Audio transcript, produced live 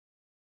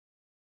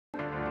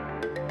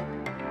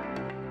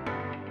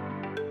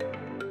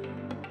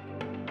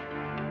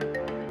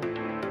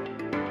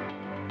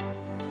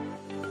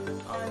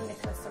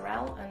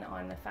Nicola and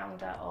I'm the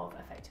founder of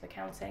Effective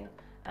Accounting.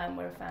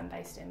 We're a firm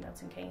based in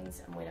Milton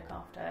Keynes and we look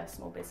after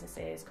small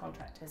businesses,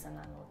 contractors and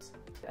landlords.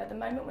 At the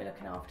moment we're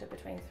looking after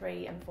between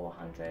 300 and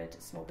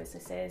 400 small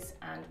businesses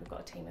and we've got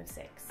a team of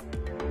 6.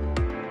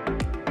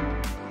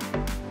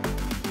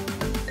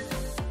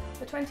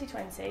 For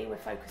 2020 we're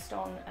focused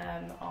on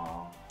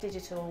our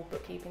digital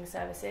bookkeeping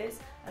services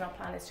and our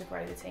plan is to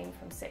grow the team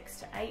from 6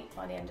 to 8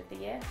 by the end of the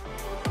year.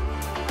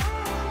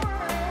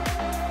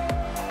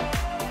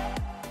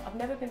 I've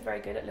never been very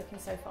good at looking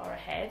so far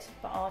ahead,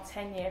 but our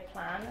 10-year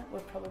plan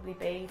would probably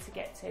be to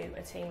get to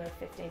a team of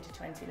 15 to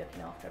 20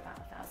 looking after about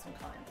 1,000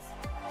 clients.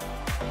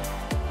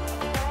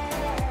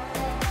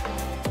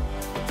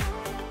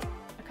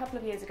 A couple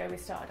of years ago we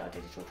started our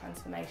digital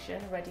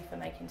transformation, ready for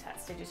making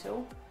tax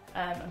digital,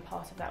 and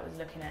part of that was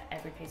looking at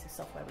every piece of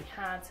software we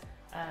had,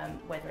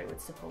 whether it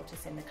would support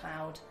us in the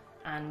cloud,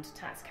 and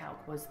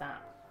TaxCalc was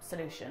that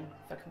solution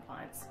for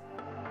compliance.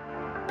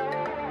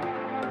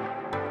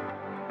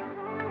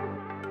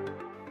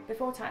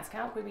 Before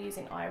TaxCalc we were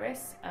using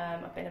Iris.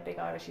 I've been a big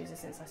Iris user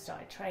since I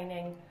started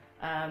training.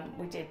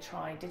 We did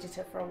try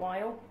Digita for a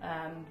while,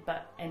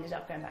 but ended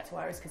up going back to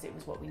Iris because it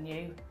was what we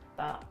knew,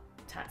 but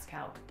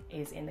TaxCalc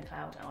is in the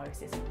cloud and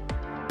Iris isn't.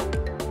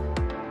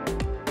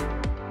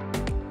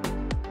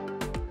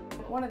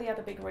 One of the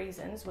other big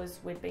reasons was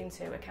we'd been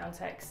to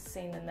Accountex,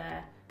 seen them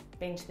there,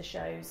 been to the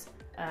shows,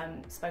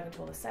 spoken to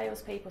all the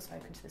salespeople,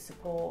 spoken to the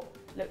support,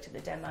 looked at the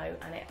demo,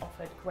 and it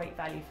offered great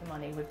value for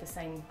money with the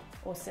same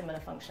or similar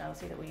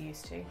functionality that we're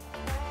used to.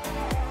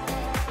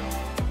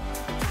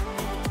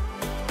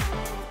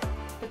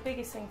 The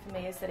biggest thing for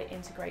me is that it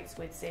integrates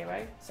with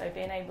Xero, so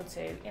being able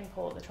to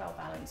import the trial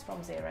balance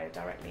from Xero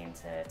directly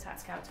into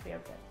TaxCalc to be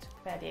able to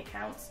prepare the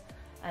accounts,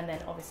 and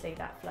then obviously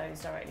that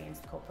flows directly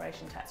into the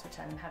corporation tax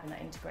return, and having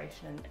that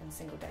integration and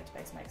single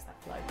database makes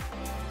that flow.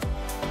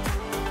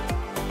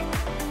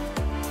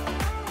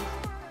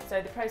 So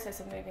the process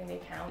of moving the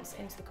accounts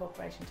into the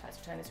corporation tax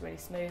return is really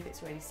smooth,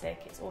 it's really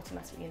slick, it's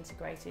automatically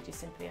integrated. You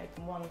simply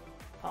open one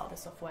part of the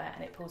software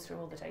and it pulls through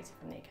all the data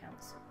from the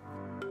accounts.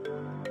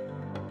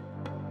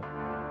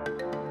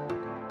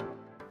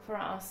 For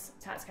us,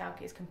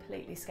 TaxCalc is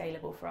completely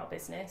scalable for our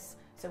business,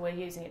 so we're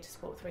using it to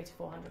support 300 to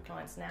 400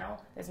 clients now.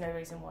 There's no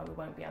reason why we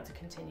won't be able to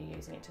continue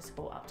using it to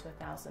support up to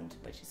 1,000,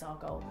 which is our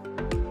goal.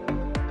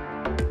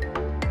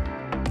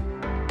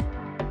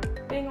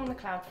 Being on the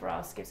cloud for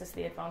us gives us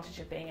the advantage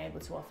of being able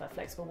to offer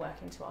flexible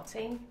working to our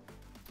team,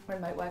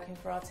 remote working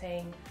for our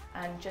team,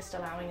 and just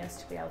allowing us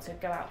to be able to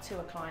go out to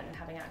a client and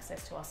having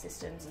access to our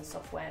systems and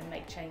software and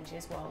make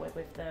changes while we're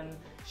with them,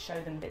 show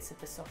them bits of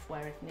the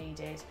software if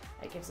needed.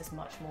 It gives us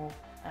much more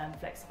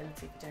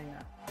flexibility for doing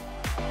that.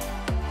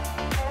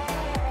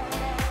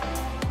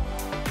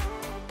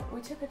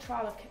 We took a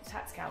trial of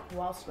TaxCalc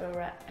whilst we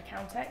were at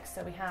Accountex,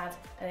 so we had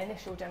an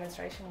initial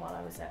demonstration while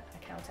I was at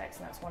Accountex,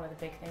 and that's one of the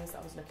big things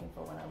that I was looking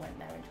for when I went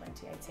there in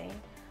 2018.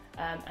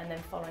 And then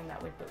following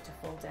that we booked a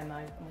full demo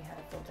and we had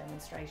a full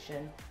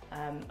demonstration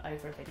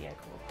over a video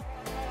call.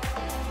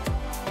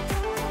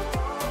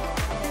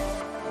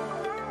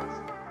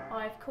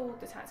 I've called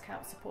the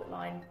TaxCalc support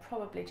line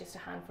probably just a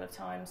handful of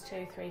times,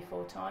 2, 3,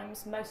 4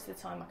 times. Most of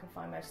the time I can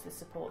find most of the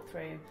support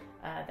through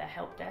their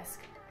help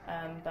desk.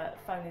 But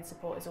phone-in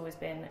support has always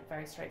been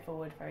very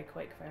straightforward, very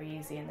quick, very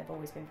easy, and they've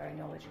always been very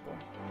knowledgeable.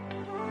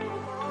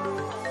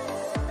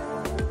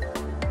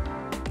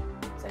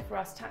 So for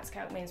us,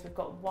 TaxCalc means we've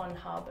got one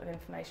hub of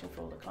information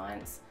for all the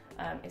clients.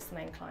 It's the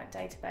main client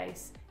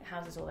database, it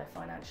houses all their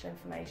financial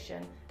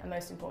information, and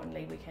most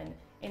importantly we can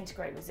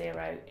integrate with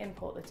Xero,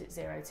 import the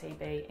Xero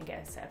TB and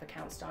get a set of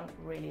accounts done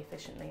really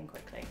efficiently and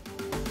quickly.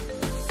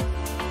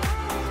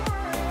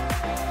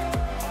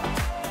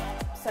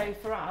 So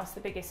for us,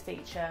 the biggest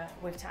feature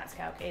with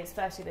TaxCalc is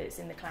firstly that it's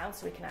in the cloud,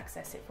 so we can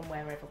access it from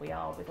wherever we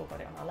are. We've all got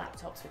it on our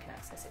laptops, we can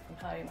access it from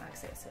home,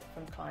 access it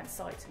from client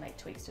site to make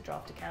tweaks to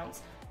draft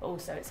accounts, but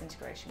also its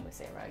integration with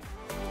Xero.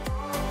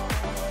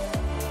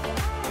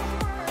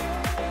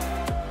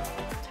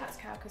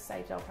 TaxCalc has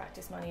saved our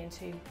practice money in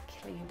 2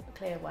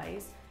 clear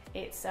ways.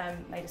 It's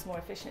made us more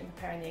efficient in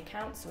preparing the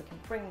accounts, so we can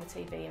bring the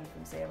TB in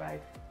from Xero,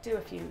 do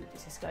a few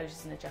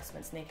disclosures and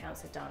adjustments, and the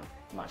accounts are done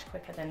much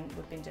quicker than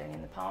we've been doing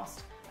in the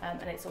past.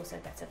 And it's also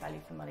better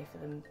value for money for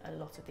them, a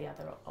lot of the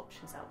other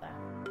options out there.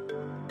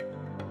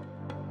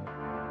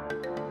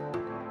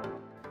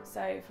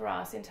 So for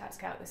us in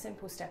TaxCalc, the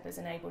simple step has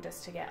enabled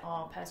us to get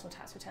our personal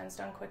tax returns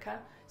done quicker.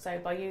 So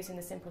by using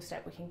the simple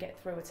step we can get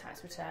through a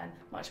tax return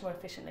much more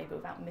efficiently, but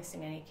without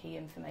missing any key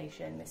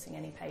information, missing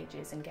any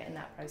pages, and getting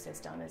that process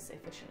done as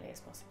efficiently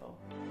as possible.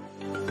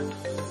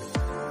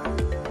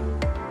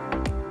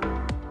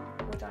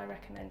 Would I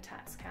recommend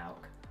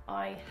TaxCalc?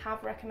 I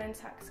have recommended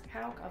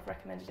TaxCalc. I've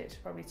recommended it to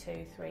probably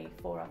 2, 3,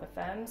 4 other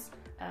firms.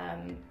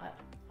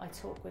 I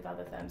talk with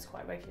other firms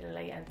quite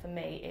regularly, and for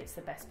me it's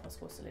the best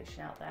possible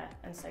solution out there,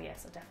 and so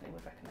yes, I definitely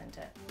would recommend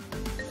it.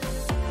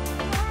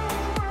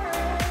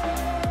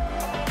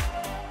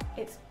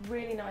 It's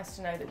really nice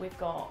to know that we've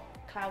got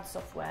cloud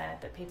software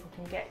that people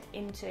can get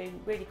into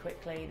really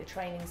quickly, the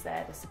training's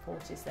there, the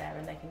support is there,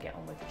 and they can get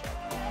on with the job.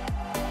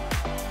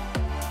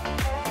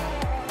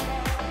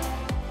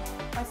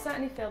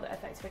 certainly feel that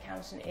Effective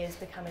Accountant is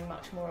becoming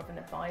much more of an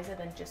advisor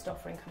than just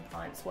offering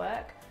compliance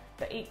work.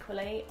 But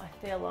equally, I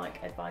feel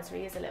like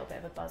advisory is a little bit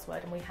of a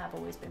buzzword, and we have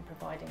always been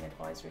providing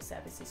advisory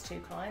services to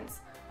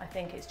clients. I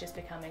think it's just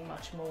becoming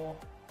much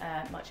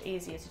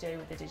easier to do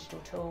with the digital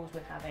tools,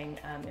 with having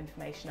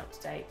information up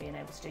to date, being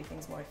able to do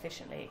things more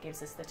efficiently. It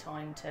gives us the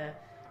time to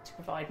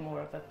provide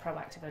more of a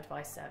proactive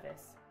advice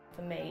service.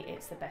 For me,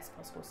 it's the best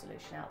possible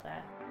solution out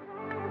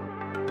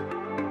there.